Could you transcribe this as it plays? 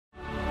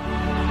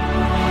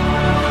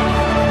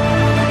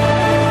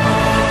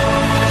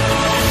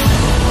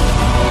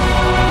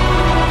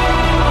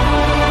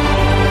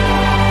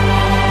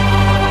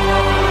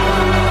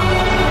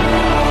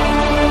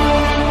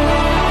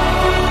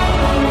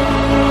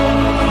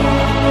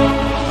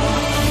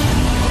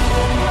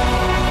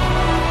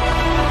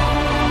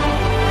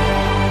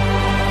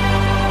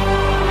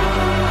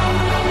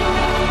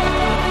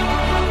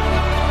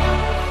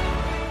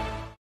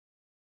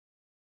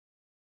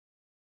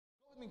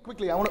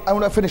quickly, I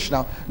want to finish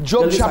now.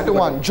 Job chapter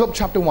 1. Job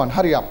chapter 1.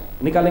 Hurry up.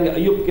 निकालेंगे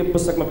अय्यूब के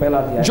पुस्तक में पहला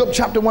अध्याय. Job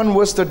chapter 1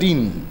 verse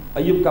 13.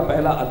 अय्यूब का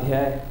पहला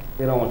अध्याय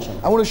 13वां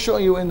वचन. I want to show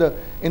you in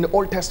the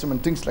Old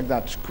Testament things like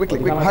that. Quickly,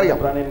 hurry up.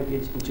 पुराने की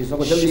चीजों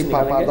को जल्दी से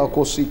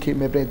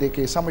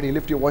निकालेंगे. Somebody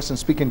lift your voice and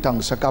speak in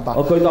tongues.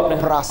 और कोई तो अपने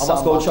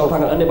आवाज को ऊंचा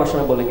उठाकर अन्य भाषा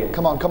में बोलेंगे.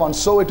 Come on,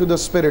 sow it to the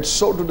Spirit,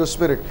 sow to the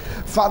Spirit.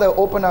 Father,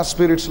 open our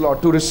spirits,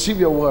 Lord, to receive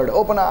your word.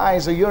 Open our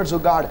eyes, our ears, oh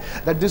God,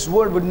 that this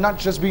word would not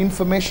just be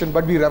information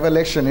but be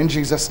revelation in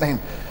Jesus' name.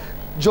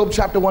 Job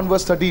chapter 1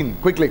 verse 13,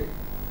 quickly.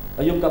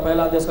 अय्यूब का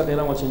पहला अध्याय का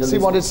 13वां वचन. See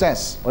what it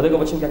says. और देखो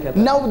वचन क्या कहता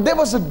है. Now there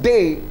was a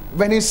day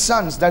when his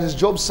sons, that is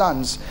Job's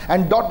sons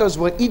and daughters,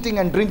 were eating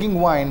and drinking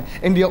wine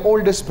in their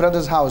oldest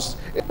brother's house.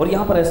 और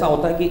यहाँ पर ऐसा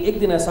होता है कि एक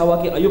दिन ऐसा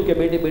हुआ कि अय्यूब के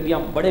बेटे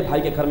बेटियां बड़े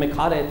भाई के घर में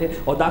खा रहे थे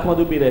और दाख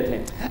मधु पी रहे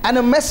थे. And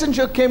a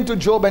messenger came to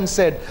Job and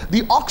said,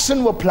 the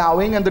oxen were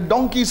plowing and the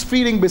donkeys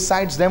feeding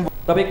besides them.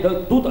 तब एक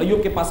दूत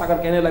अय्यूब के पास आकर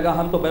कहने लगा,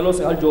 हम तो बैलों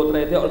से हल जोत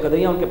रहे थे और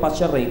गदहियां उनके पास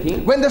चल रही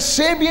थी. When the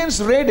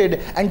Sabeans raided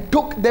and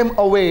took them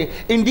away,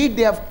 indeed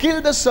they have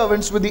killed the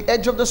servants with the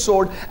edge of the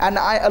sword, and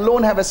I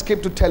alone have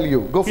escaped to tell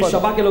you. Go further.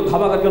 Shaba के लोग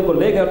धावा करके उनको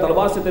ले गए और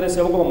तलवार से तेरे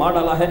सेवकों को मार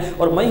डाला है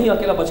और मैं ही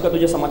अकेला बचकर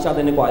तुझे समाचार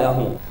देने को आया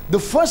हूं. The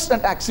first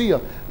attack, see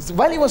here,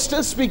 while he was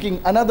still speaking,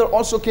 another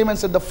also came and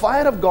said, the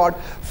fire of God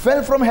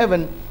fell from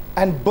heaven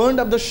and burned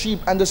up the sheep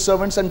and the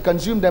servants and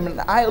consumed them, and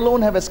I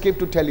alone have escaped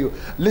to tell you.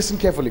 Listen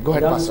carefully. Go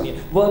ahead, Pastor.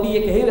 वो अभी ये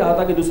कह ही रहा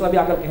था कि दूसरा भी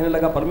आकर कहने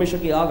लगा, परमेश्वर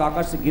की आग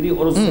आकाश से गिरी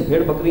और उससे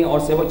भेड़ बकरियां और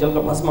सेवक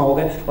जलकर भस्म हो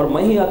गए और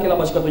मैं ही अकेला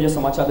बचकर तुझे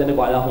समाचार देने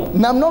को आया हूं.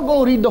 Now I'm not going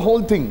to read the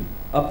whole thing.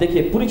 अब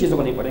देखिए पूरी चीजों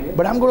को नहीं पढ़ेंगे.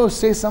 But I'm going to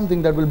say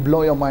something that will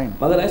blow your mind.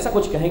 मगर ऐसा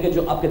कुछ कहेंगे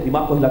जो आपके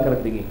दिमाग को हिलाकर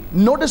रख देगी.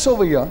 Notice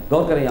over here.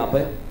 गौर करें यहाँ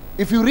पे.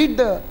 If you read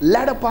the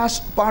latter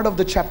part of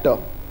the chapter,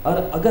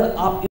 और अगर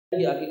आप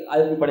आगे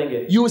आयत में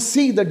पढ़ेंगे, you will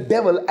see the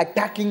devil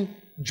attacking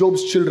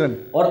Job's children.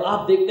 और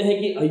आप देखते हैं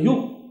कि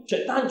अय्यूब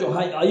शैतान जो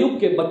है अय्यूब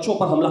के बच्चों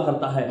पर हमला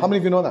करता है. How many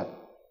of you know that?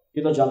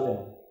 ये तो जानते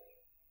हैं.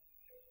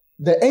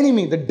 The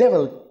enemy, the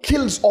devil,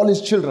 kills all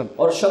his children.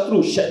 और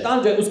शत्रु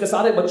शैतान जो है उसके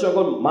सारे बच्चों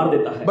को मार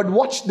देता है. But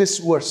watch this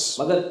verse.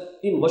 मगर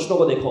इन वचनों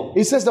को देखो.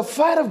 It says the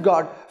fire of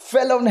God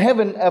fell on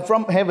heaven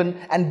from heaven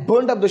and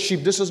burned up the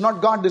sheep. This was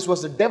not God, this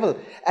was the devil.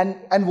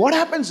 And what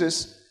happens is,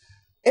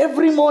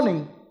 every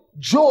morning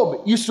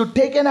Job used to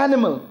take an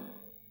animal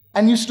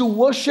and used to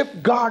worship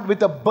God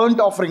with a burnt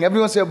offering.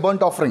 Everyone say a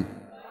burnt offering.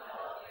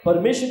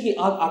 परमेश्वर की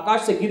आग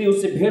आकाश से गिरी,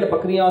 उससे भेड़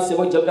बकरियां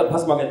सेवक जलकर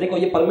भस्म हो गए. देखो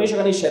ये परमेश्वर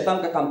का नहीं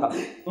शैतान का काम था.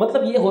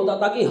 मतलब ये होता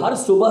था कि हर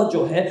सुबह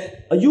जो है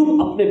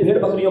अय्यूब अपने भेड़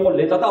बकरियों को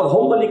लेता था और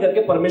होम बलि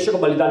करके परमेश्वर को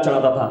बलिदान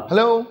चढ़ाता था.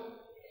 Hello.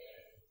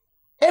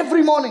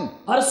 Every morning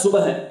हर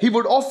सुबह है he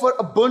would offer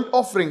a burnt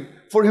offering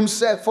for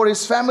himself, for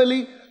his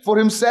family, for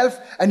himself,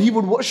 and he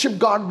would worship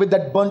God with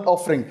that burnt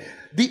offering.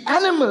 The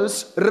animals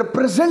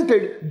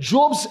represented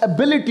Job's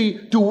ability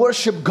to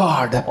worship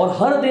God. और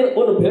हर दिन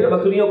उन भेड़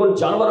बकरियों को,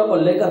 जानवरों को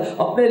लेकर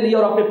अपने लिए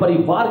और अपने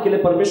परिवार के लिए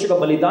परमेश्वर का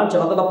बलिदान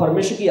चढ़ाता था,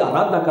 परमेश्वर की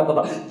आराधना करता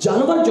था.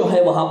 जानवर जो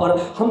है वहां पर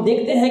हम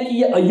देखते हैं कि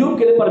ये अय्यूब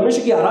के लिए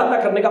परमेश्वर की आराधना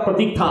करने का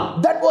प्रतीक था.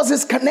 That was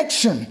his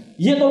connection.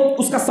 ये तो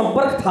उसका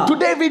संपर्क था.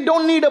 Today we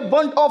don't need a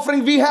burnt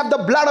offering. We have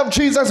the blood of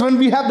Jesus when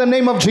we have the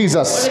name of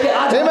Jesus.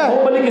 Amen.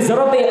 Home बलि की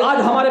जरूरत नहीं.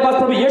 आज हमारे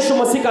पास प्रभु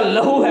यीशु मसीह का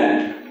लहू है.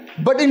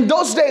 But in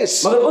those days,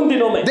 मगर उन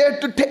दिनों में, they had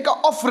to take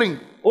an offering,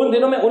 उन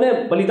दिनों में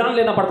उन्हें बलिदान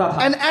लेना पड़ता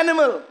था, an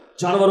animal,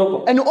 जानवरों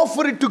को, and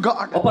offer it to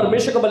God. और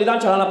परमेश्वर को बलिदान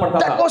चढ़ाना पड़ता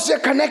था. That was their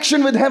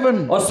connection with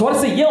heaven. और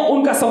स्वर्ग से ये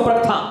उनका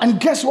संपर्क था. And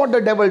guess what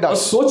the devil और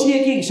does? सोचिए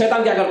कि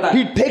शैतान क्या करता है.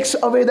 He takes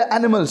away the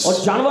animals. और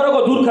जानवरों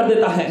को दूर कर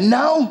देता है.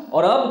 Now,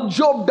 और अब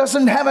Job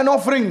doesn't have an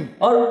offering.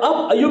 और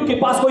अब अय्यूब के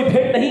पास कोई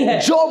भेंट नहीं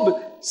है.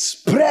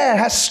 Job's prayer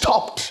has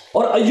stopped.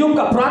 और अय्यूब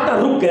का प्रार्थना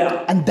रुक गया.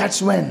 And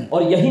that's when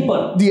और यहीं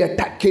पर the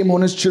attack came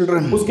on his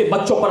children. उसके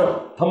बच्चों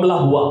पर हमला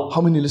हुआ.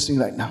 How many listening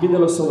right now? कितने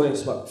लोग सुन रहे हैं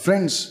इस वक्त?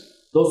 Friends,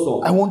 दोस्तों,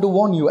 I want to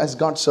warn you as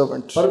God's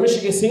servant.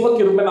 परमेश्वर के सेवक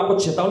के रूप में मैं आपको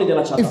चेतावनी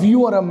देना चाहता If हूं.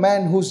 you are a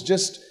man who's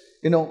just,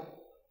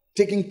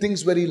 taking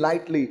things very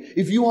lightly,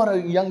 if you are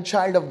a young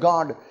child of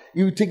God,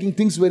 you're taking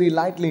things very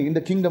lightly in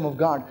the kingdom of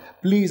God,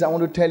 please, I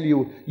want to tell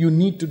you, you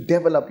need to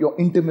develop your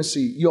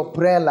intimacy, your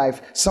prayer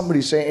life.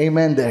 Somebody say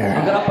amen there.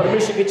 अगर आप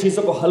परमेश्वर की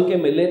चीजों को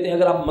हल्के में लेते हैं,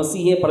 अगर आप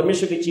मसीह हैं,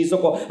 परमेश्वर की चीजों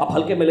को आप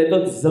हल्के में लेते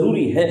हो, तो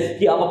जरूरी है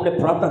कि आप अपने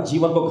प्रार्थना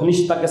जीवन को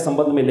घनिष्ठता के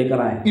संबंध में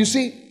लेकर आए. You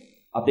see,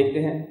 आप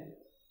देखते हैं,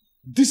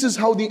 this is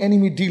how the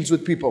enemy deals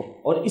with people.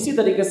 और इसी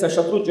तरीके से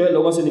शत्रु जो है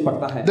लोगों से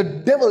निपटता है. The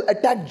devil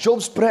attacked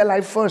Job's prayer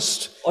life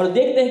first. और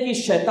देखते हैं कि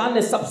शैतान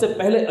ने सबसे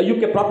पहले अय्यूब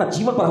के प्रार्थना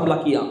जीवन पर हमला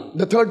किया.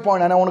 The third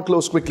point, and I want to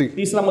close quickly.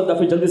 तीसरा मुद्दा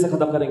फिर जल्दी से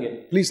खत्म करेंगे.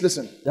 Please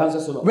listen. ध्यान से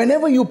सुनो.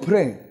 Whenever you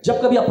pray,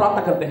 जब कभी आप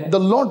प्रार्थना करते हैं,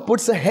 the Lord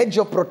puts a hedge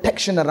of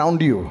protection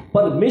around you.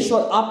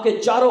 परमेश्वर आपके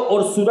चारों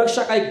ओर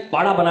सुरक्षा का एक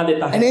बाड़ा बना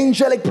देता है. An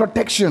angelic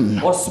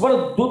protection. और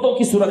स्वर्गदूतों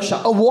की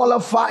सुरक्षा. A wall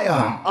of fire.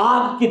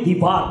 आग की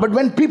दीवार. But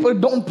when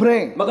people don't pray,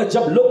 मगर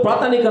जब लोग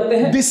प्रार्थना नहीं करते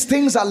हैं, these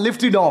things are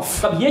lifted off.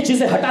 तब ये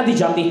चीजें हटा दी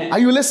जाती हैं. Are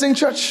you listening,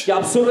 church? क्या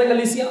आप सुन रहे हैं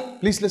कलीसिया?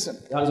 Please listen.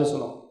 ध्यान से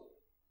सुनो.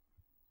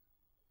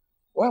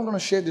 What I'm going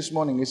to share this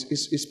morning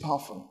is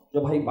powerful.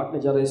 जो भाई बांटने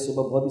जा रहे हैं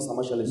सुबह बहुत ही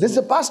समझ वाले. This is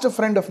a pastor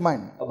friend of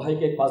mine. अब भाई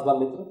के एक पासवान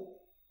मित्र.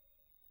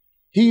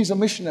 He is a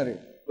missionary.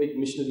 वो एक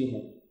मिशनरी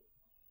है.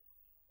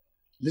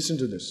 Listen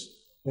to this.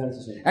 ध्यान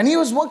से सुनिए. And he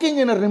was working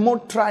in a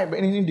remote tribe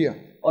in India.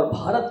 और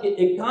भारत के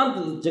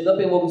एकांत जगह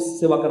पे वो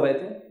सेवा कर रहे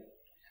थे.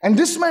 And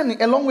this man,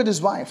 along with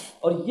his wife,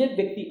 और ये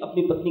व्यक्ति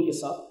अपनी पत्नी के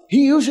साथ, he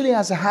usually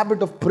has a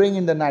habit of praying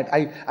in the night.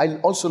 I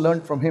also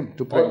learned from him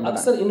to pray in the night.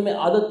 अक्सर इनमें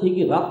आदत थी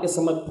कि रात के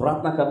समय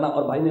प्रार्थना करना,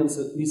 और भाई ने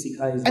उनसे भी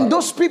सीखा है इस And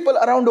those people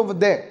around over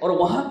there, और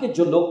वहाँ के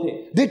जो लोग थे,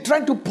 they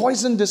tried to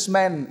poison this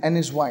man and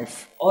his wife.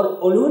 और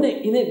उन्होंने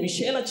इन्हें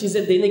विषैला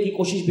चीजें देने की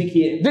कोशिश भी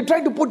की है. They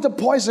tried to put the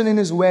poison in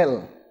his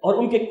well. और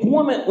उनके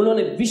कुआं में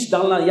उन्होंने विष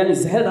डालना यानी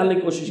जहर डालने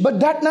की कोशिश की. But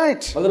that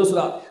night, मगर उस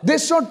रात they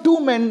saw two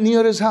men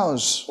near his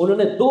house.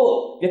 उन्होंने दो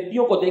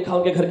व्यक्तियों को देखा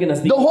उनके घर के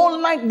नजदीक. The whole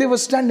night they were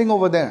standing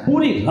over there.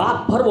 पूरी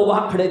रात भर वो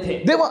वहां खड़े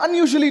थे. They were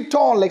unusually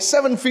tall, like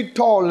 7 feet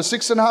tall,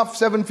 6.5,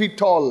 7 feet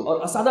tall.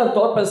 और असाधारण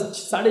तौर पर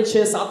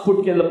 6.5-7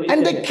 फुट के लंबे.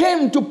 And they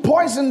came to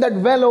poison that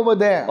well over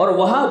there. और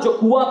वहां जो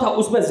कुआं था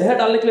उसमें जहर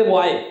डालने के लिए वो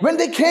आए. When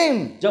they came,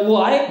 जब वो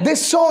आए, they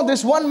saw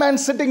this one man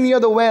sitting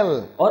near the well.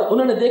 और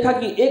उन्होंने देखा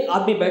कि एक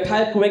आदमी बैठा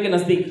है कुएं के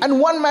नजदीक.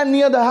 And one man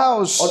near the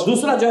house. और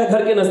दूसरा जो है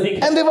घर के नजदीक.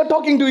 And they were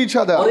talking to each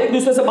other. और एक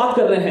दूसरे से बात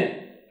कर रहे हैं.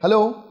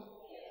 Hello?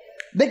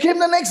 They came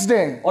the next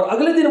day. और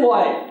अगले दिन वो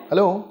आए.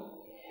 Hello?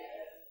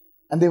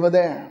 And they were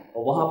there.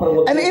 और वहां पर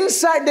वो And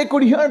inside they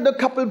could hear the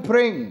couple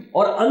praying.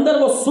 और अंदर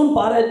वो सुन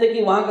पा रहे थे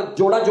कि वहां का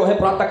जोड़ा जो है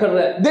प्रार्थना कर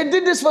रहा है. They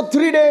did this for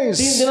 3 days.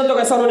 3 दिनों तक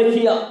ऐसा उन्होंने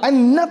किया.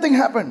 And nothing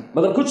happened.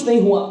 मगर कुछ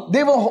नहीं हुआ.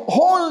 They were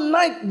whole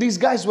night, these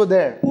guys were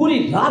there. पूरी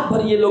रात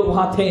भर ये लोग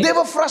वहां थे. They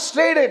were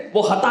frustrated.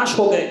 वो हताश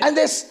हो गए.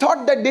 And they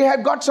thought that they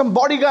had got some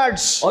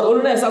bodyguards. और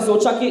उन्होंने ऐसा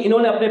सोचा कि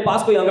इन्होंने अपने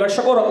पास कोई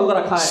अंगरक्षकों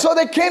रखा है. So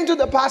they came to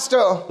the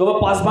pastor. तो वो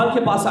पासवान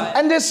के पास आए.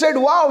 And they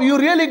said, wow, you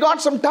really got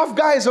some tough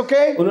guys,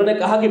 okay? उन्होंने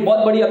कहा कि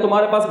बहुत बढ़िया,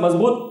 तुम्हारे पास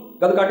मजबूत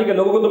कदकाठी के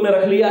लोगों को तुमने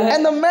रख लिया है.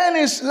 And the man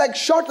is like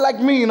short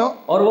like me, you know.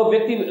 और वो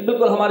व्यक्ति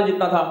बिल्कुल हमारे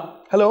जितना था.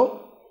 Hello?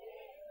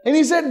 And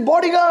he said,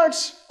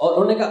 bodyguards. और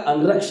उन्होंने कहा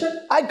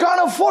अंगरक्षक. I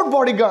can't afford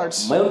bodyguards.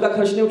 मैं उनका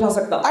खर्च नहीं उठा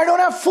सकता. I don't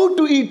have food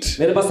to eat.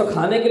 मेरे पास तो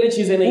खाने के लिए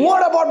चीजें नहीं.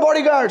 What about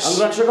bodyguards?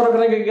 अंगरक्षक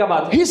रखने की क्या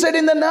बात है? He said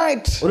in the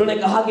night. उन्होंने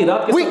कहा कि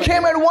रात के We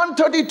came at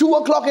 1:30, 2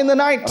 o'clock in the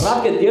night.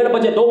 रात के 1:30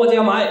 बजे 2 बजे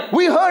हम आए.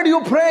 We heard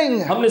you praying.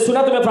 हमने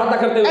सुना तुम्हें प्रार्थना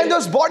करते हुए. And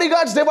those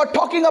bodyguards, they were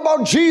talking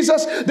about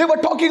Jesus. They were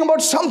talking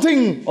about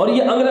something. और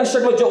ये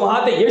अंगरक्षक लोग जो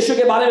वहां थे यीशु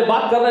के बारे में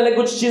बात करने लगे,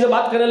 कुछ चीजें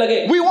बात करने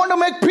लगे. We want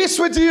to make peace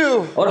with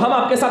you. और हम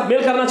आपके साथ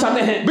मेल करना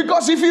चाहते हैं.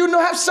 Because if you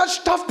have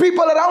such tough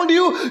people around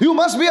you, you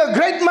must be a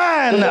great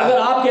man. अगर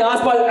आपके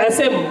आसपास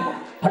ऐसे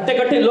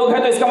हट्टे-कट्टे लोग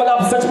हैं तो इसका मतलब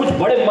आप सचमुच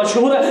बड़े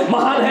मशहूर हैं,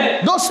 महान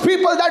हैं. Those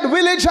people, that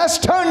village has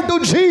turned to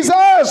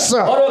Jesus.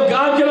 और वो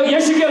गांव के लोग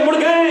यीशु की ओर मुड़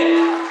गए.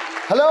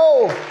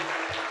 Hello.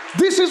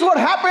 This is what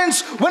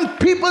happens when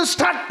people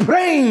start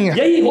praying.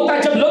 यही होता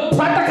है जब लोग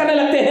प्रार्थना करने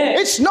लगते हैं.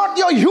 It's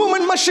not your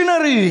human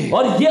machinery.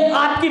 और ये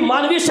आपकी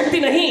मानवीय शक्ति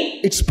नहीं.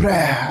 It's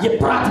prayer. ये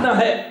प्रार्थना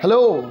है.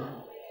 Hello.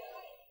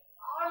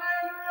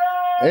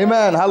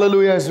 Amen.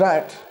 Hallelujah is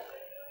right.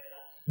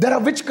 There are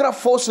witchcraft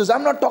forces.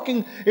 I'm not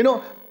talking, you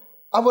know,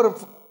 our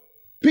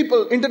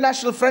people,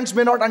 international friends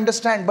may not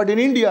understand, but in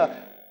India,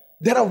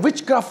 there are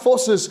witchcraft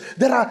forces.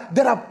 There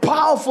are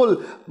powerful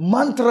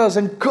mantras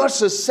and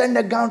curses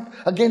sent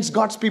against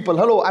God's people.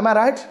 Hello, am I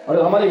right?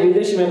 और हमारे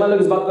विदेशी मेहमान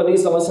लोग इस बात को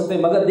नहीं समझ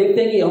सकते, मगर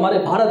देखते हैं कि हमारे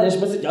भारत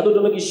देश में से जादू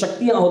टोने की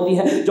शक्तियां होती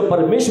हैं जो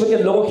परमेश्वर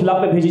के लोगों के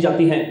खिलाफ में भेजी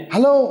जाती हैं.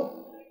 Hello.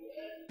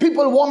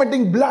 People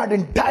vomiting blood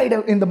and died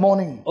in the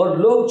morning. और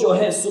लोग जो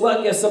है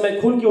सुबह के समय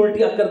खून की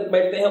उल्टियां कर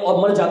बैठते हैं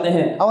और मर जाते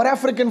हैं. Our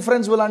African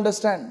friends will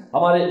understand.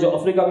 हमारे जो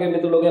अफ्रीका के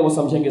मित्र लोग हैं वो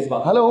समझेंगे इस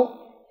बात. Hello.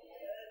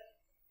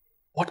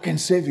 What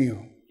can save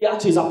you? क्या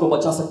चीज आपको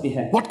बचा सकती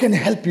है? What can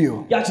help you?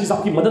 क्या चीज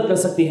आपकी मदद कर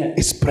सकती है?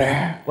 It's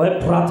prayer. वह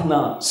प्रार्थना.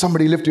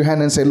 Somebody lift your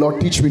hand and say,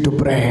 Lord, teach me to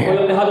pray. कोई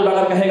अपने हाथ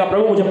उठाकर कहेगा,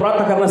 प्रभु मुझे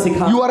प्रार्थना करना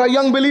सिखा. You are a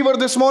young believer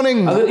this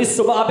morning. अगर इस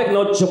सुबह आप एक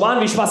नौजवान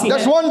विश्वासी हैं,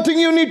 That's one thing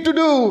you need to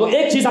do. तो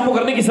एक चीज आपको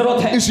करने की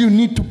जरूरत है. Is you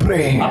need to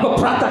pray. आपको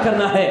प्रार्थना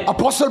करना है.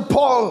 Apostle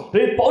Paul,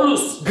 प्रेरित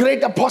पौलुस,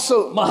 great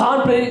apostle,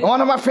 महान प्रेरित, one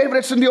of my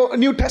favorites in the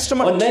New और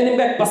Testament, नए नियम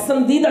का एक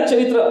पसंदीदा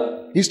चरित्र,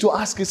 he used to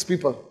ask his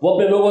people, वो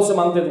अपने लोगों से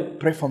मांगते थे,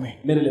 pray for me,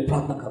 मेरे लिए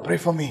प्रार्थना करो. pray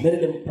for me, मेरे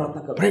लिए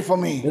प्रार्थना करो. pray for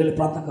me. मेरे लिए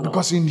प्रार्थना करो.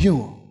 Because he knew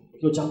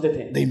क्यों जानते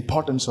थे the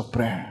importance of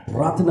prayer.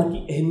 प्रार्थना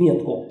की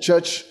अहमियत को.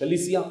 Church,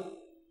 कलीसिया,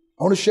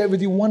 I want to share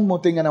with you one more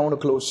thing and I want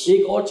to close.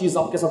 एक और चीज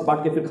आपके साथ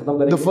बांट के फिर खत्म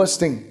करेंगे. The first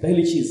thing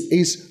पहली चीज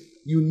is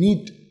you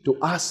need to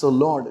ask the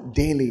Lord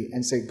daily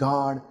and say,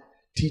 God,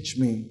 teach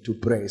me to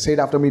pray. Say it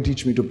after me,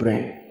 teach me to pray.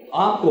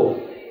 आपको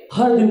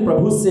हर दिन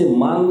प्रभु से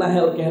मांगना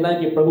है और कहना है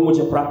कि प्रभु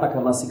मुझे प्रार्थना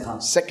करना सिखा.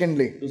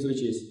 Secondly, दूसरी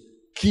चीज,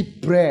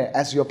 keep prayer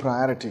as your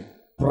priority.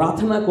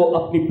 प्रार्थना को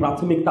अपनी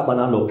प्राथमिकता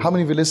बना लो. How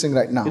many of you listening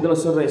right now? कितना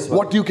सुन रहे इस वक्त?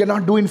 What you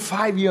cannot do in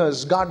 5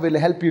 years, God will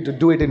help you to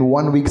do it in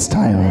 1 week's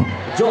time.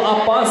 जो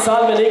आप 5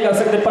 साल में नहीं कर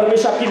सकते,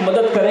 परमेश्वर आपकी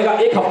मदद करेगा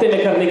 1 हफ्ते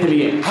में करने के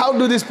लिए. How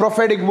do these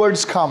prophetic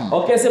words come?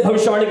 और कैसे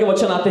भविष्यवाणी के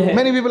वचन आते हैं?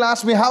 Many people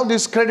ask me how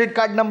these credit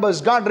card numbers,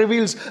 God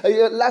reveals.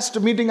 Last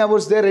meeting I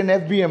was there in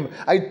FBM.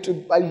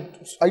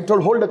 I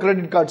told hold the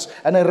credit cards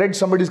and I read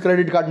somebody's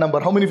credit card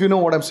number. How many of you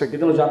know what I'm saying?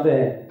 कितने लोग जानते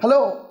हैं?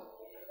 Hello?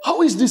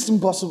 How is this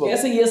impossible?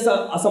 कैसे ये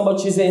सब असंभव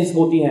चीजें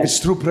होती हैं? It's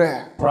through prayer.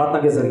 प्रार्थना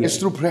के जरिए। It's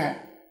through prayer.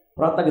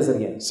 प्रार्थना के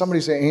जरिए।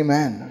 Somebody say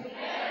amen.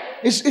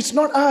 It's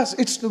not us.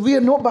 We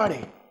are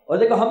nobody. और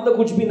देखो हम तो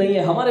कुछ भी नहीं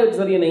है, हमारे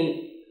जरिए नहीं।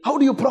 How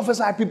do you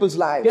prophesy people's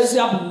lives? कैसे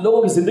आप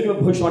लोगों की जिंदगी में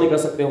भविष्यवाणी कर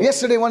सकते हो?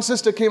 Yesterday one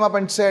sister came up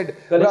and said,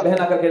 कल एक बहन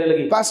आकर कहने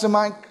लगी, Pastor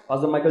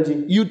Michael ji,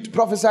 you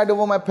prophesied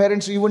over my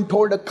parents. You even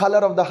told the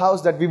color of the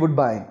house that we would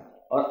buy.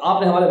 और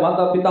आपने हमारे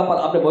माता पिता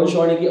पर आपने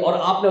भविष्यवाणी की और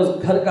आपने उस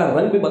घर का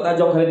रंग भी बताया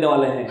जो खरीदने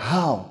वाले हैं।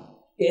 How?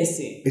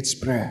 कैसे? It's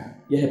prayer.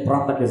 यह है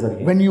प्रार्थना के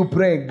जरिए। When you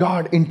pray,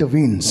 God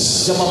intervenes.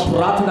 जब आप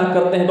प्रार्थना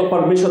करते हैं तो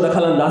परमेश्वर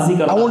दखलंदाजी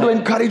करता है। I want to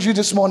encourage you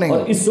this morning.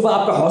 और इस सुबह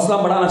आपका हौसला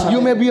बढ़ाना चाहता हूं।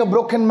 You may be a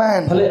broken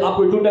man. भले आप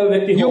कोई टूटा हुआ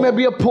व्यक्ति हो। You may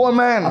be a poor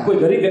man. आप कोई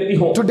गरीब व्यक्ति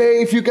हो। Today,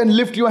 if you can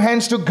lift your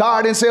hands to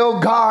God and say, "Oh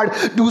God,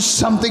 do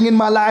something in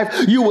my life,"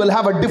 you will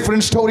have a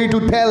different story to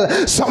tell.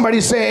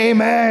 Somebody say,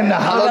 "Amen."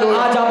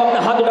 Hallelujah. आज आप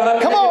अपने हाथ उठाकर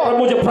Come on. प्रभु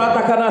मुझे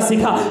प्रार्थना करना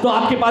सीखा तो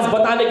आपके पास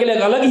बताने के लिए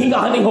एक अलग ही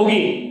कहानी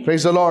होगी।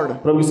 Praise the Lord.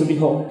 प्रभु की स्तुति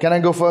हो। Can I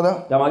go further?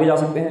 क्या हम आगे जा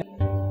सकते हैं?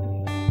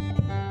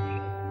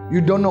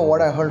 You don't know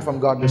what I heard from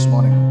God this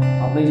morning.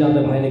 आप नहीं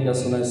जानते भाई ने क्या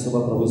सुना इस सुबह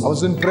प्रभु से। I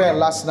was in prayer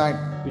last night.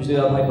 पिछली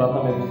रात भाई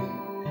प्रार्थना में थे।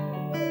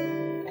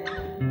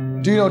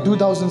 Do you know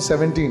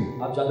 2017?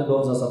 आप जानते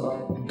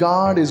 2017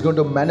 God is going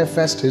to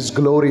manifest His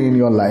glory in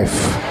your life.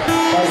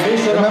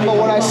 Remember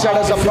what I said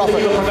as a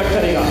prophet.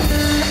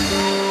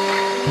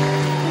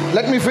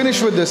 Let me finish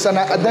with this, and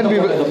then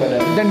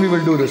we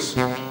will do this.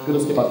 फिर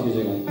उसके बाद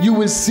कीजिएगा। You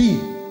will see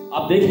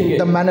आप देखेंगे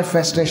the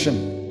manifestation.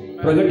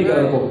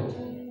 प्रगटीकरण को।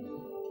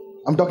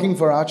 I'm talking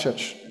for our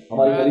church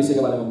हमारी कलीसिया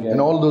के बारे में क्या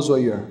and all those who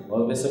are here. और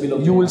वे सभी लोग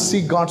You will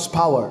see God's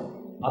power.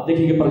 आप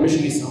देखेंगे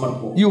परमेश्वर की सामर्थ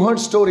को। You heard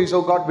stories,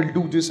 oh God will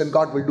do this and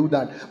God will do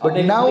that. But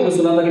now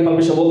सुना था कि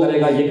परमेश्वर वो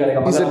करेगा, ये करेगा।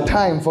 is a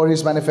time for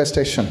His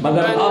manifestation.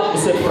 मगर आप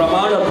उसे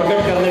प्रमाण और प्रकट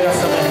करने का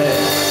समय है।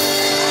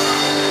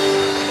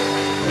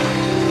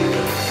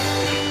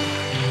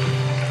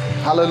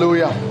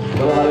 Hallelujah.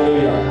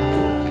 Hallelujah.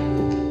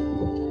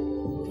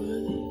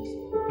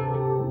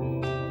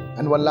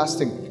 And one last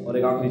thing. और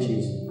एक आखिरी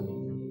चीज।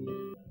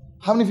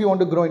 How many of you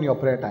want to grow in your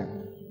prayer time?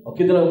 और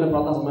कितने लोग अपने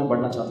प्रार्थना समय में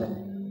बढ़ना चाहते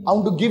हैं? I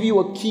want to give you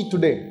a key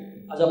today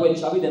आज आपको एक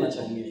चाबी देना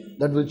चाहेंगे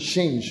that will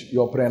change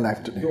your prayer life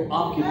today. जो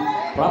आपकी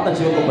प्रार्थना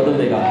जीवन को बदल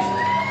देगा।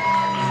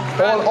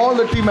 All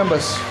the team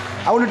members.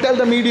 I want to tell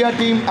the media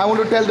team. I want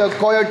to tell the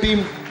choir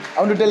team. I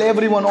want to tell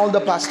everyone, all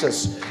the pastors.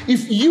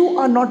 If you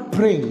are not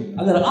praying,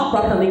 अगर आप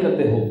प्रार्थना नहीं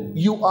करते हो,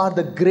 you are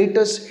the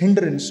greatest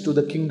hindrance to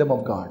the kingdom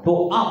of God. तो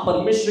आप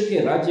परमेश्वर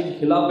के राज्य के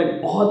खिलाफ एक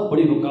बहुत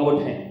बड़ी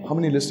रुकावट हैं। How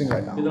many listening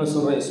right now? कितने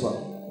सुन रहे हैं इस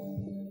वक्त?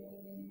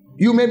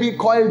 You may be a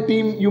choir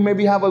team, you may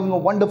be having a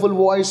wonderful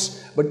voice,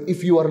 but if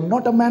you are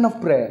not a man of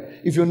prayer,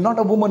 if you're not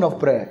a woman of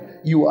prayer,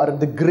 you are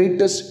the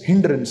greatest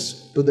hindrance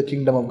to the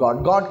kingdom of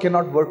God. God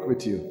cannot work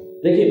with you.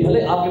 देखिए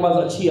भले आपके पास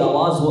अच्छी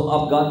आवाज हो,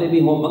 आप गाते भी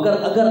हो, मगर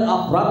अगर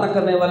आप प्रार्थना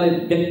करने वाले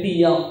व्यक्ति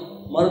या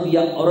मर्द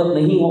या औरत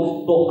नहीं हो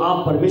तो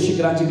आप परमेश्वर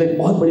के राज्य में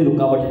बहुत बड़ी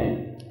रुकावट हैं।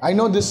 I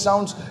know this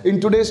sounds, in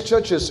today's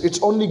churches, it's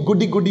only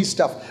goody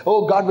stuff.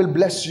 Oh, God will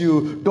bless you.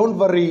 Don't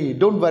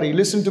worry.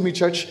 Listen to me,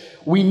 church.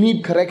 We need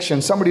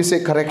correction. Somebody say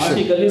correction. आज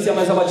की कलीसिया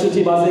में सब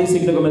अच्छी बात नहीं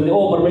सीखने को मिलती है। ओ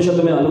परमेश्वर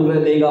तुम्हें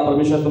अनुग्रह देगा,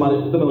 परमेश्वर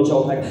तुम्हें ऊंचा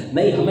उठाएगा।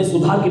 नहीं, हमें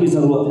सुधार की भी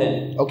जरूरत है।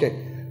 Okay,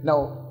 now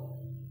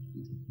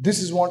this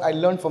is what I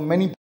learned from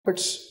many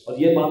prophets. और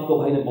ये बात को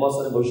भाई ने बहुत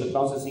सारे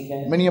भविष्यवक्ताओं से सीखे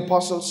हैं। Many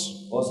apostles.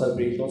 बहुत सारे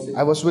प्रेरितों से।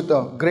 I was with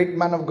a great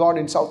man of God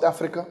in South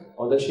Africa.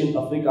 और दक्षिण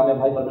अफ्रीका में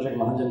भाई परमेश्वर के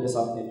महान जन के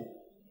साथ थे।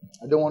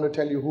 I don't want to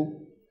tell you who.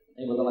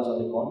 नहीं बताना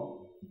चाहते कौन।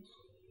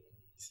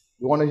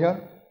 You want to hear?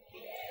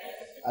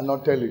 I'll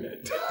not tell you.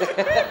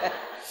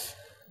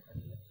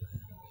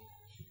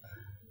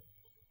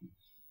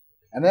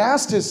 And I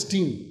asked his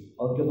team,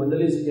 और उनके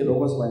मंडली के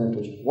लोगों से मैंने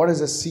पूछा, what is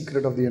the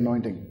secret of the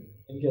anointing?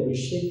 इनके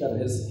अभिषेक का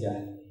रहस्य क्या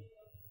है?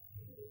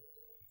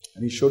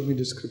 And he showed me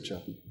the scripture.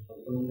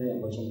 उन्होंने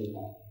वचन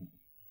दिखाया।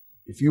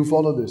 If you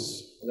follow this,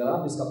 अगर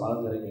आप इसका पालन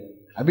करेंगे,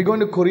 I'll be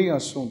going to Korea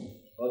soon.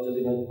 और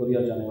जल्दी भाई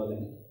कोरिया जाने वाले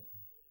हैं।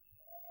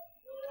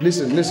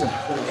 Listen.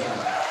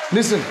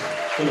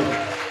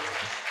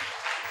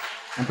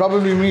 And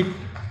probably meet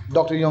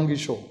Dr. Yonggi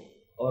Cho.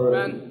 और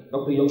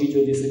डॉक्टर योगी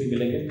जो जी से भी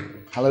मिलेंगे।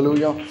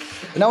 Hallelujah.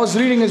 And I was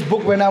reading his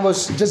book when I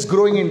was just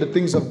growing in the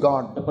things of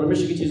God.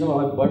 परमेश्वर की चीजों में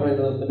हम पढ़ रहे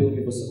थे तभी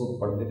उनकी पुस्तकों को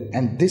पढ़ते थे।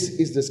 And this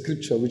is the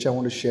scripture which I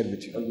want to share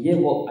with you. और ये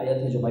वो आयत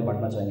है जो भाई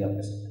पढ़ना चाहेंगे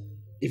आपके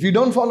साथ। If you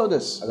don't follow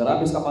this, अगर आप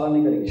इसका पालन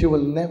नहीं करेंगे, you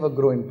will never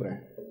grow in prayer.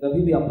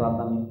 कभी भी आप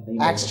प्रार्थना नहीं।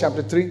 Acts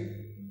chapter 3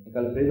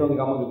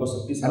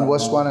 and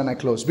verse 1, and I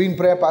close. Be in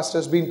prayer,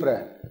 pastors, be in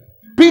prayer.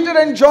 Peter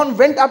and John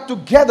went up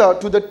together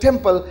to the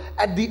temple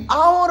at the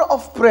hour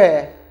of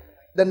prayer,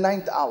 the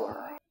 9th hour.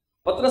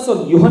 पतरस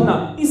और यूहन्ना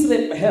तीसरे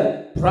पहर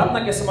प्रार्थना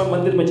के समय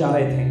मंदिर में जा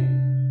रहे थे।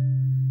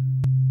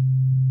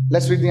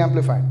 Let's read the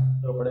Amplified.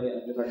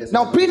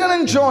 Now Peter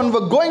and John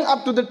were going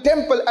up to the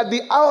temple at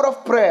the hour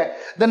of prayer,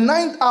 the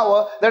 9th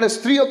hour, that is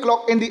 3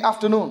 o'clock in the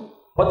afternoon.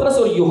 पतरस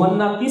और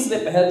यूहन्ना तीसरे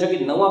पहर जो कि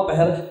 9वां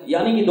पहर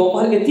यानी कि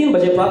दोपहर के 3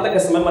 बजे प्रार्थना के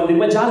समय मंदिर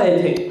में जा रहे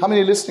थे। How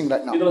many listening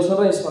right now? सुन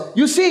रहे हैं इस वक्त?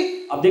 You see,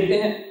 आप देखते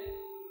हैं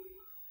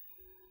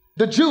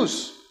the Jews,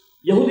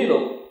 यहूदी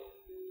लोग,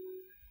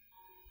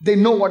 They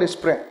know what is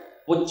prayer.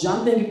 वो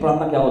जानते हैं कि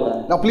प्रार्थना क्या होता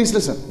है. Now please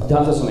listen.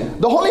 ध्यान से सुने.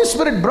 The Holy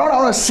Spirit brought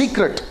out a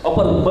secret.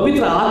 और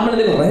पवित्र आत्मा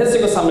ने देखो रहस्य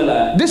को सामने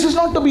लाया. This is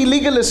not to be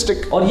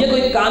legalistic. और ये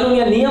कोई कानून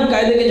या नियम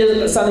कायदे के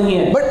जैसा नहीं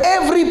है. But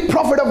every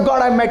prophet of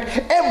God I met,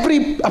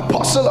 every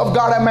apostle of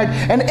God I met,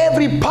 and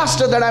every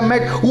pastor that I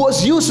met who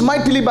was used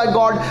mightily by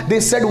God, they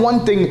said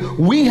one thing: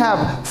 we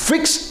have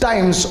fixed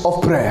times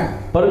of prayer.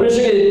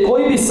 परमेश्वर के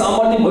कोई भी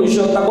सामर्थ्य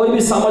भविष्यवक्ता, कोई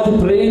भी सामर्थ्य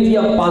प्रेरित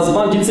या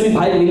पासवान जिनसे भी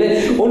भाई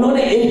मिले,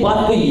 उन्होंने एक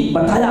बात को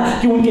बताया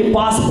कि उनके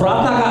पास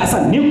प्रार्थना का ऐसा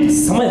नियुक्त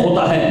समय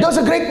होता है. There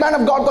was a great man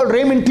of God called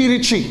Raymond T.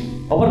 Ritchie.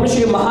 और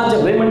परमेश्वर के महान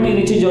जब रेमंड टी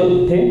रिची जो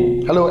थे.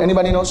 Hello,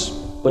 anybody knows?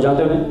 वो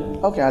जानते हो?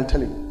 Okay, I'll tell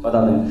you. बता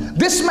दें.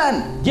 This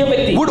man ये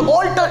व्यक्ति would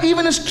alter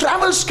even his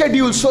travel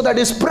schedule so that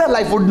his prayer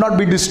life would not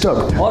be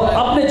disturbed. और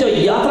अपने जो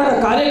यात्रा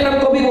का कार्यक्रम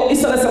को भी वो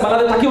इस तरह से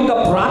बना दे ताकि उनका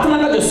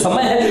प्रार्थना का जो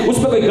समय है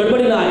उसमें कोई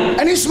गड़बड़ी ना आए.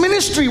 And his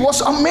ministry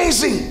was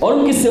amazing. और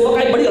उनकी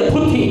सेवकाई बड़ी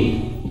अद्भुत थी.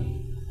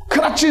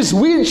 Crutches,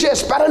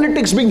 wheelchairs,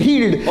 paralytics being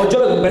healed. और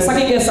जो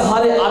बैसाखी के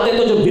सहारे आते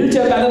तो जो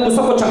व्हीलचेयर पे आते तो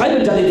सबको चंगाई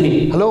मिल जाती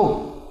थी.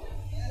 Hello.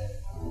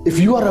 If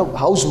you are a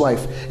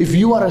housewife, if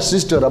you are a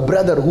sister, a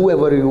brother,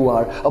 whoever you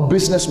are, a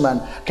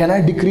businessman, can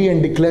I decree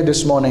and declare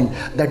this morning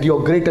that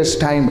your greatest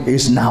time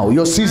is now.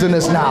 Your season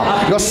is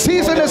now. Your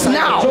season is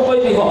now. जो कोई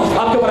भी हो,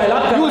 आपके ऊपर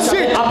ऐलान करना चाहते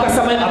हैं, आपका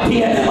समय अभी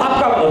है,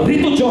 आपका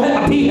ऋतु जो है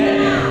अभी है.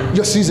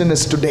 Your season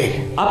is today.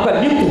 आपका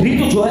नियुक्त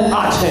ऋतु जो है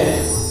आज है.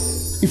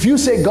 If you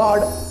say,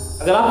 God,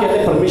 अगर आप कहते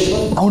हैं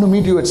परमेश्वर, I want to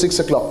meet you at 6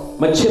 o'clock.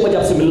 मैं 6 बजे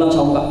आपसे मिलना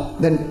चाहूंगा.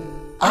 Then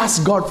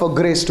ask God for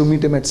grace to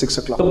meet him at 6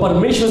 o'clock. तो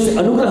परमेश्वर से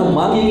अनुग्रह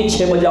मांगिए कि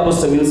 6 बजे आप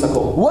उससे मिल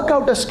सको. Work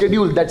out a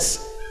schedule that's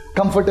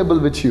comfortable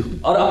with you.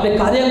 और अपने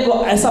कार्य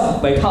को ऐसा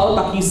बैठाओ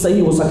ताकि सही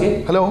हो सके.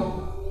 Hello?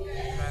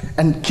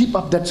 And keep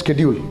up that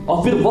schedule.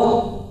 और फिर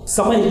वह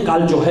समय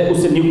काल जो है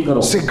उसे नियुक्त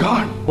करो. Say,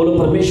 God, बोलो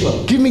परमेश्वर,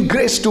 give me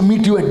grace to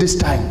meet you at this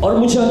time. और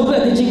मुझे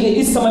अनुग्रह दीजिए कि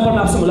इस समय पर मैं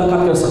आपसे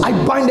मुलाकात कर सकूं.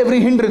 I bind every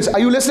hindrance.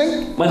 Are you listening?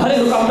 मैं हर एक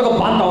रुकावट को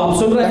बांधता हूं. आप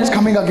सुन रहे That's हैं?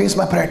 coming against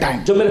my prayer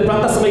time. जो मेरे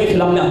प्रार्थना समय के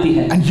खिलाफ में आती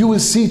है. And you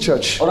will see,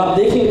 church, और आप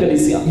देखेंगे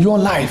कलीसिया, your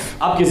life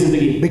आपकी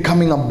जिंदगी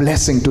becoming a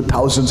blessing to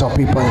thousands of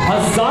people.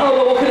 हजारों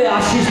लोगों के लिए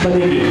आशीष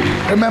बनेगी.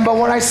 Remember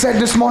what I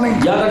said this morning?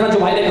 याद रखना जो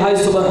भाई ने कहा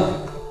इस सुबह,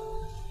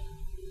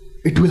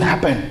 It will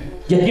happen.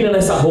 यकीनन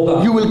ऐसा होगा.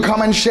 You will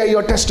come and share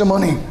your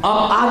testimony.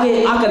 आप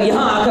आगे आकर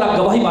यहाँ आकर आप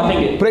गवाही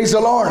बांटेंगे. Praise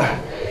the Lord.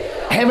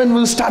 Heaven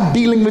will start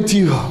dealing with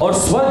you. और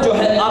स्वर्ग जो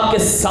है आपके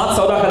साथ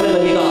सौदा करने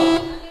लगेगा.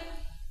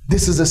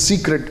 This is a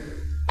secret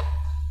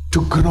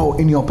to grow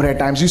in your prayer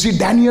times. You see,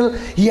 Daniel,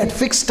 he had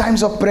fixed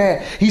times of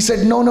prayer. He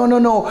said, no,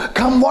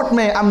 come what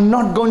may, I'm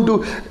not going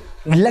to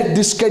let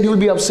this schedule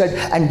be upset.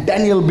 And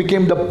Daniel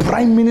became the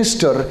prime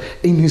minister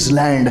in his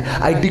land.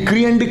 I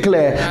decree and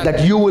declare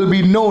that you will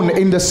be known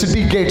in the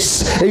city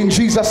gates. In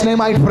Jesus'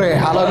 name I pray.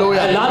 Hallelujah.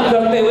 ऐलान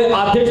करते हुए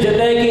आदेश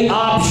देते हैं कि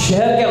आप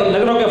शहर के और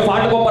नगरों के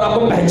फाटकों पर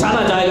आपको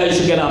पहचाना जाएगा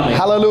यीशु के नाम में.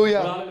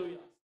 Hallelujah.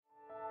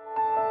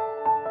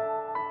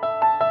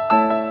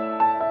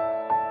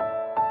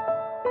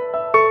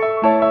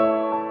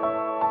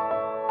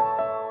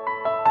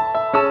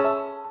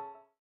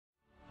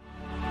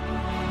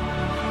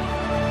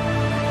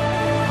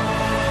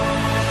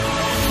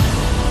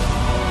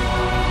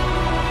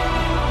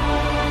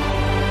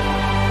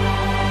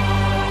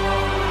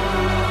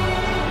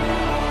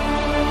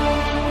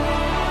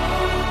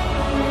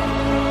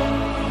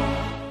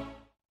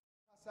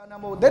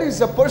 There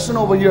is a person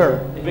over here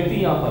एक व्यक्ति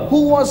यहाँ पर who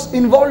was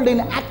involved in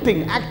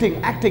acting.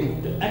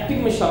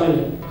 Acting में शामिल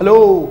है.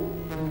 Hello.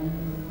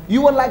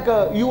 You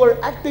were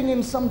acting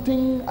in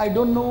something, I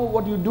don't know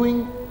what you're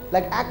doing,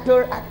 like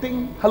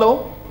acting.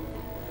 Hello.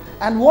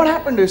 And what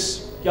happened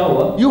is, क्या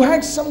हुआ? you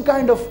had some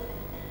kind of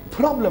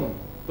problem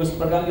कुछ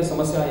प्रकार की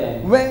समस्या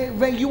आई.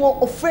 when you were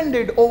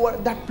offended over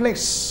that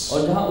place.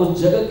 और जहाँ उस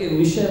जगह के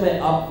विषय में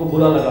आपको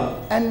बुरा लगा.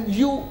 And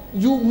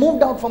you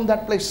moved out from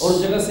that place. और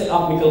उस जगह से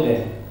आप निकल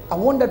गए. I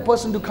want that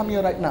person to come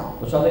here right now.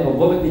 तो चाहते हैं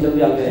वो व्यक्ति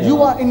जल्दी आ गए.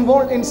 You are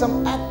involved in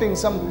some acting,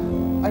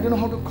 I don't know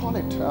how to call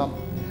it.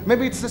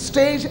 Maybe it's the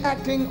stage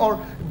acting or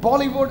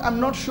Bollywood, I'm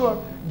not sure.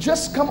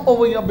 Just come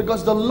over here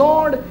because the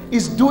Lord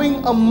is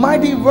doing a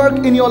mighty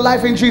work in your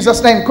life in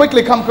Jesus' name.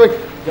 Quickly, come quick.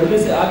 जल्दी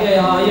से आ गए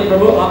यहाँ आइए.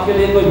 प्रभु आपके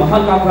लिए कोई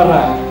महान काम कर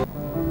रहा है.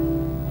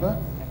 Huh?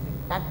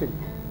 Acting.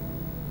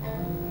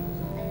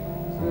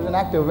 So he's an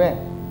actor where?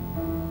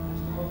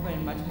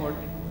 Much more.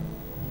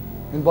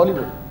 In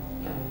Bollywood.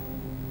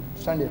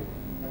 Stand here.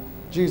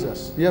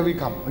 Jesus, here we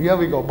come. Here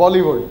we go.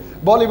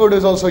 Bollywood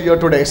is also here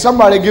today.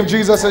 Somebody give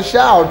Jesus a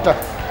shout.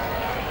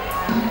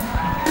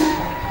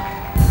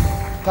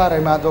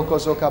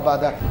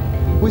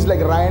 Who is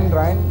like Ryan?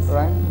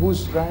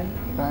 Who's Ryan?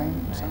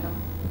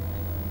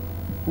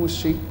 Who's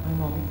she? My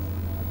mommy.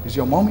 Is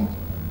your mommy?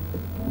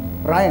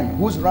 Ryan.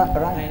 Who's Ryan?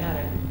 Raina.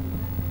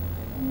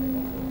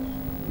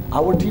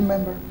 Our team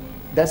member.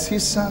 That's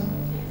his son.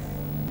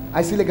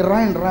 I see like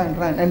Ryan.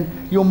 And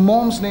your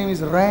mom's name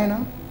is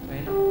Rena.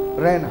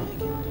 Rena.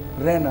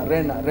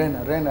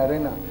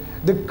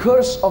 The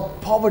curse of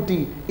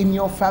poverty in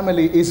your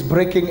family is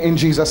breaking in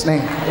Jesus'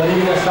 name.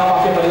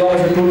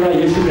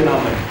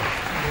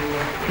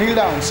 Kneel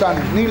down, son.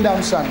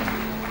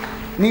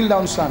 Kneel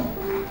down, son.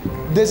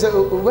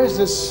 Where's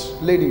this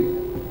lady?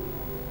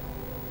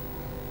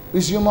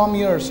 Is your mom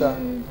here, sir?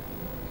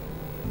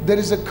 There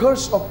is a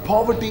curse of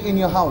poverty in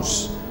your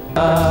house.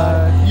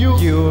 You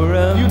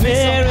did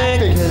some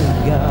acting.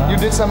 You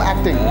did some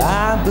acting.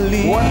 I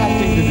believe. What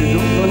acting did you do?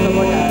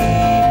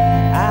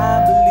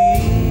 I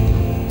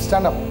believe.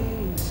 Stand up.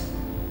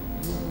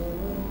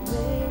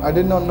 I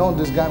did not know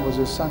this guy was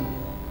his son.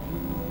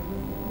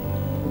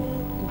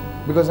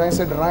 Because I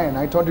said Ryan.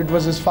 I thought it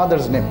was his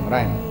father's name,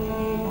 Ryan.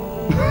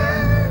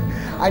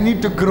 I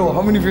need to grow.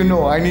 How many of you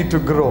know I need to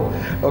grow?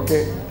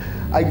 Okay.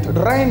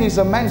 Ryan is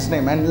a man's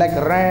name, and like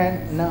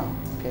Ryan, no.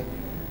 Okay.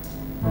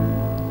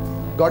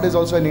 God is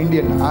also an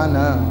Indian. I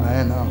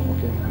know.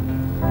 Okay.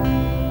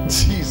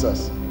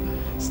 Jesus.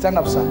 Stand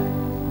up, son.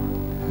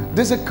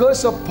 There's a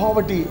curse of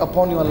poverty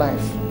upon your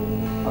life.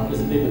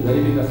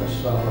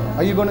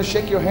 Are you going to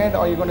shake your head, or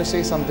are you going to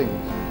say something?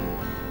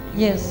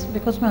 Yes,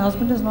 because my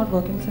husband is not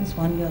working since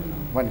 1 year now.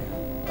 1 year.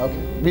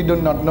 Okay. We do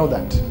not know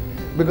that.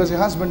 Because your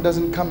husband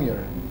doesn't come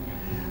here.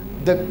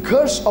 The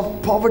curse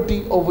of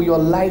poverty over your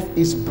life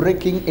is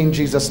breaking in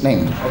Jesus'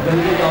 name.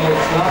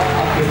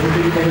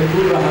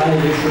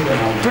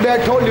 Today I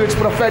told you it's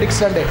prophetic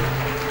Sunday.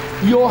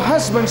 Your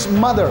husband's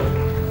mother,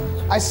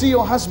 I see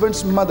your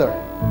husband's mother,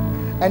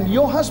 and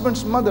your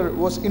husband's mother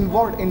was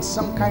involved in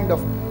some kind of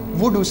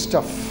voodoo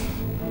stuff.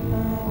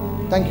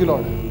 Thank you,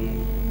 Lord.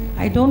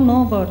 I don't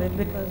know about it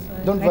because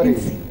Don't I worry.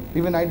 didn't see.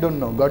 Even I don't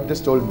know. God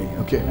just told me.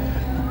 Okay.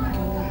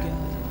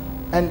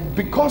 And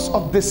because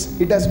of this,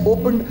 it has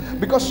opened.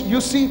 Because you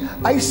see,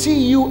 I see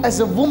you as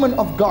a woman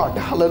of God.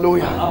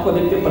 Hallelujah.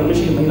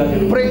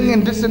 Praying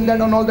and this and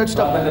that and all that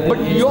stuff. But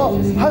your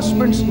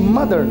husband's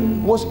mother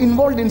was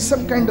involved in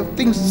some kind of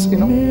things, you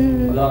know.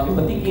 And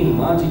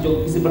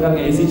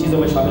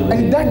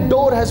that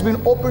door has been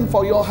opened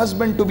for your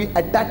husband to be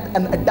attacked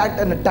and attacked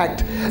and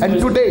attacked. And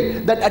today,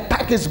 that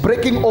attack is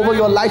breaking over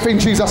your life in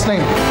Jesus'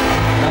 name.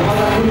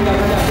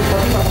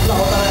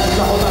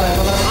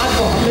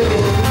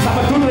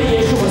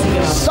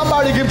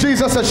 Somebody give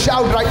Jesus a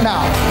shout right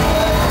now.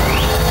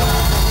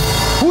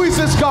 Who is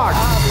this God?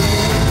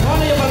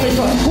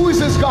 Who is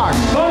this God?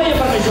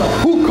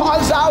 Who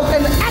calls out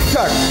an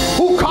actor?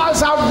 Who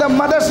calls out the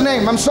mother's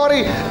name? I'm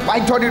sorry, I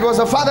thought it was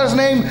the father's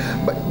name.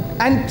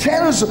 And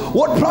tells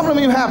what problem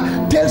you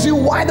have. Tells you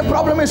why the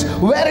problem is,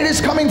 where it is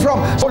coming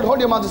from. Hold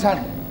your mother's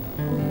hand.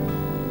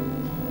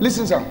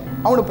 Listen, sir,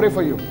 I want to pray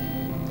for you.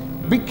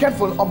 Be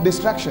careful of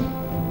distraction.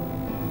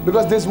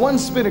 Because there's one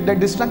spirit that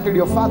distracted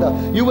your father.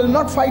 You will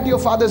not fight your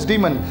father's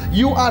demon.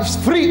 You are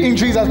free in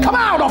Jesus. Come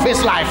out of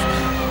his life.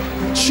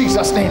 In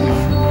Jesus' name.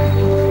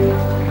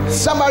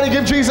 Somebody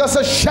give Jesus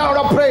a shout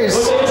of praise.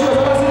 His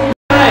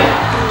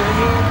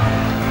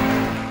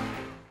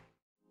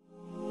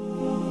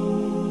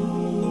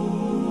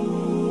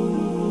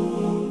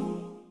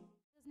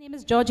name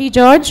is Georgie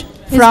George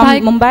from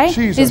Mumbai.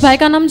 Jesus. इस भाई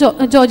का नाम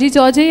Georgy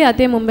George है,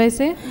 आते हैं मुंबई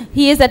से.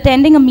 He is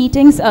attending the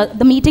meeting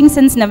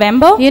since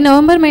November. ये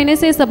नवंबर महीने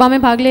से इस सभा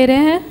में भाग ले रहे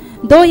हैं.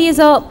 Though he is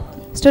a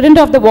student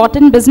of the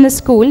Wharton Business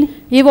School.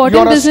 ये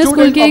वॉर्टन बिजनेस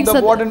स्कूल के एक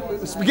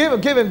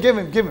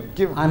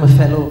Give him. I'm a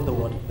fellow of the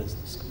Wharton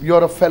Business School.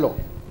 You're a fellow.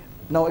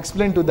 Now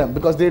explain to them,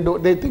 because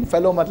they think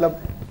fellow matlab.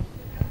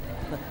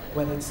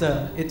 Well, it's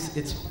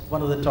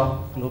one of the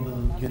top global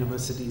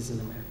universities in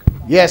America.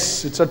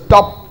 Yes, it's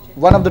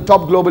one of the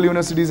top global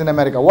universities in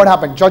America. What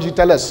happened? Georgie,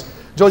 tell us.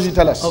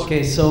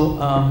 Okay, so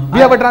We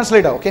have a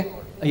translator, okay?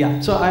 Yeah,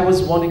 so I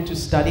was wanting to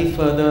study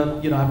further.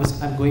 You know, I'm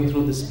going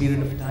through this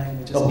period of time,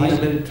 which has been a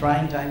very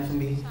trying time for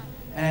me.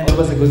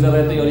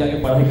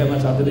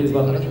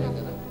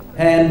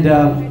 And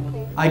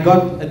I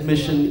got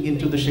admission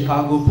into the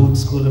Chicago Booth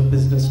School of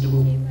Business to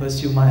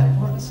pursue my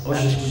advanced.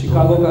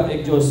 Chicago का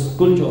एक जो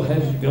school जो है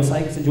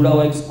व्यवसायिक से जुड़ा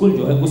हुआ एक स्कूल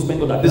जो है उसमें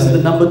तो This is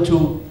the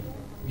 #2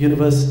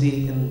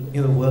 university in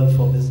the world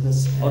for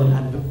business,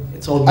 and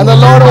it's all. And the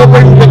Lord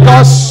opened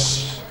because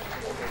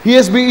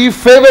He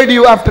favored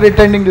you after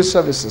attending these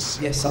services.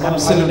 Yes,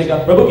 absolutely.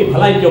 प्रभु की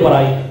भलाई के ऊपर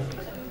आई.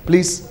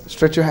 Please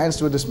stretch your hands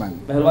to this man.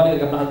 मेहरबानी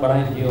करके अपना हाथ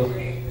बढ़ाएं कि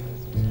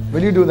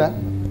Will you do that?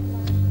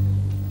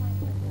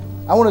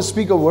 I want to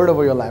speak a word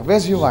over your life.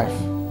 Where's your wife?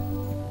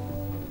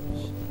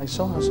 I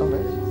saw her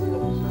somewhere.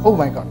 Oh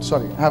my God,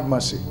 sorry. Have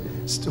mercy.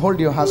 Hold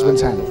your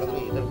husband's hand.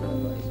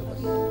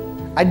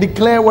 I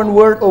declare one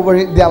word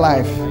over their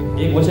life.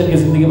 एक वचन की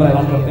जिंदगी में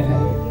ऐलान करते हैं.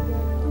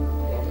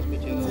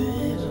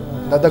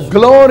 That the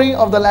glory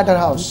of the latter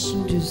house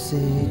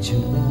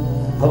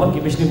भवन की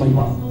पिछली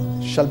महिमा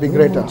shall be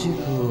greater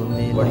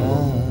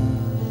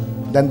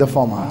than the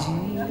former.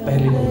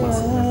 पहली महिमा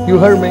से. You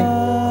heard me?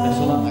 मैं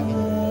सुना.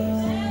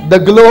 The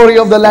glory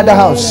of the latter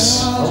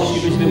house भवन की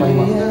पिछली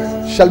महिमा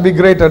shall be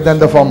greater than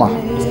the former.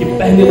 इसकी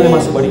पहली महिमा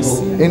से बड़ी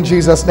होगी. In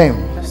Jesus' name.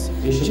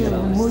 यीशु के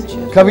नाम से.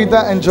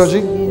 Kavita and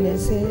Georgie.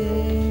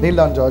 Kneel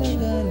down, George.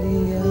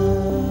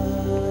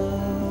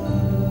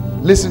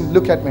 Listen,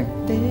 look at me.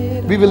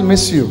 We will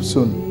miss you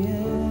soon.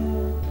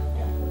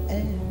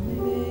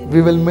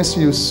 We will miss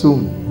you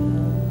soon.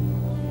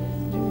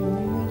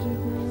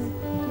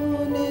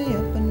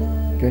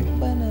 Okay?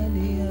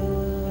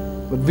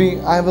 But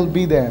I will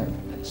be there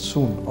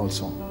soon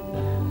also.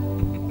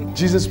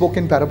 Jesus spoke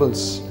in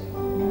parables,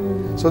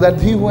 so that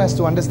he who has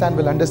to understand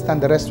will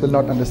understand, the rest will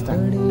not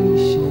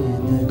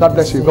understand. God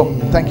bless you. Go.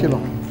 Thank you,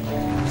 Lord.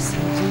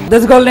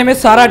 This girl name is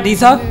Sarah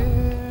Disa.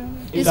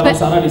 इनका नाम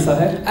सारा डीसा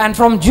है. And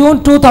from June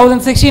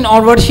 2016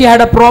 onward, she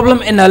had a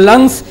problem in her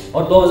lungs.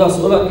 और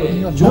 2016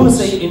 के जून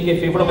से ही इनके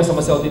फेफड़ों में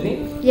समस्या होती थी.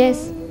 Yes.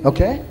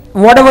 Okay.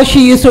 Whatever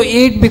she used to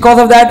eat, because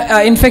of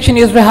that, infection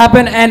used to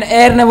happen, and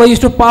air never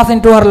used to pass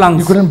into her lungs.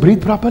 You couldn't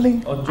breathe properly?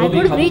 I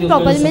could breathe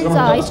properly,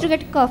 means I used to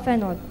get cough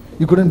and all.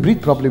 You couldn't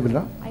breathe properly,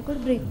 Bilra? I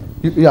could breathe.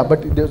 Yeah,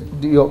 but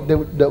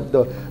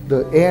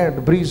the air,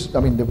 the breeze, I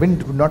mean the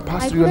wind would not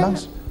pass through your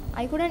lungs?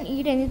 I couldn't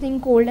eat anything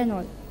cold and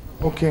all.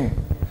 Okay.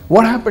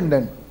 What happened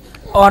then?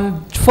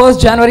 On 1st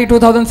January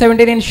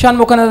 2017 in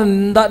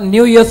Shanmukananda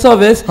New Year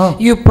service,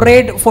 you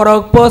prayed for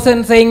a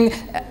person saying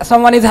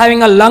someone is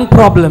having a lung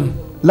problem.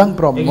 Lung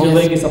problem. एक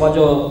जनवरी की सभा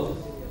जो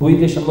हुई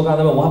थी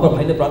शंमुकानंद में, वहाँ पर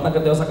भाई ने प्रार्थना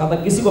करते हुए ऐसा कहा था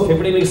किसी को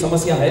फेफड़े में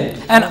समस्या है.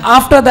 And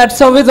after that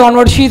service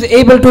onward, she is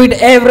able to eat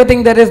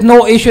everything. There is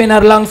no issue in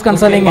her lungs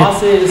concerning it.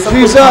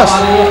 Jesus.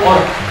 और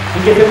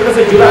इनके फेफड़े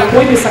से जुड़ा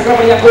कोई भी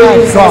संक्रमण या कोई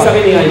भी समस्या भी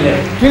नहीं आई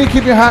है. Can you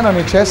keep your hand on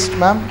your chest,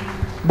 ma'am?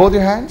 Both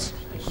your hands.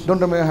 Don't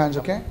remove your hands,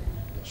 okay?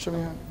 Show me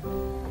your hand.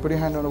 Put your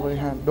hand on over your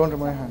hand. Don't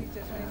remove your hand.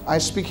 I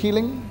speak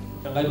healing.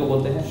 चंगाई को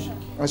बोलते हैं.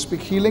 I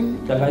speak healing.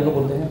 चंगाई को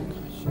बोलते हैं.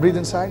 Breathe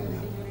inside.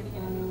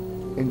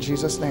 In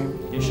Jesus' name.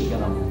 यीशु के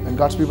नाम. And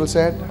God's people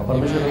said,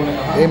 परमेश्वर ने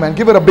कहा. Amen.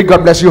 Give her a big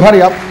God bless you.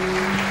 Hurry up.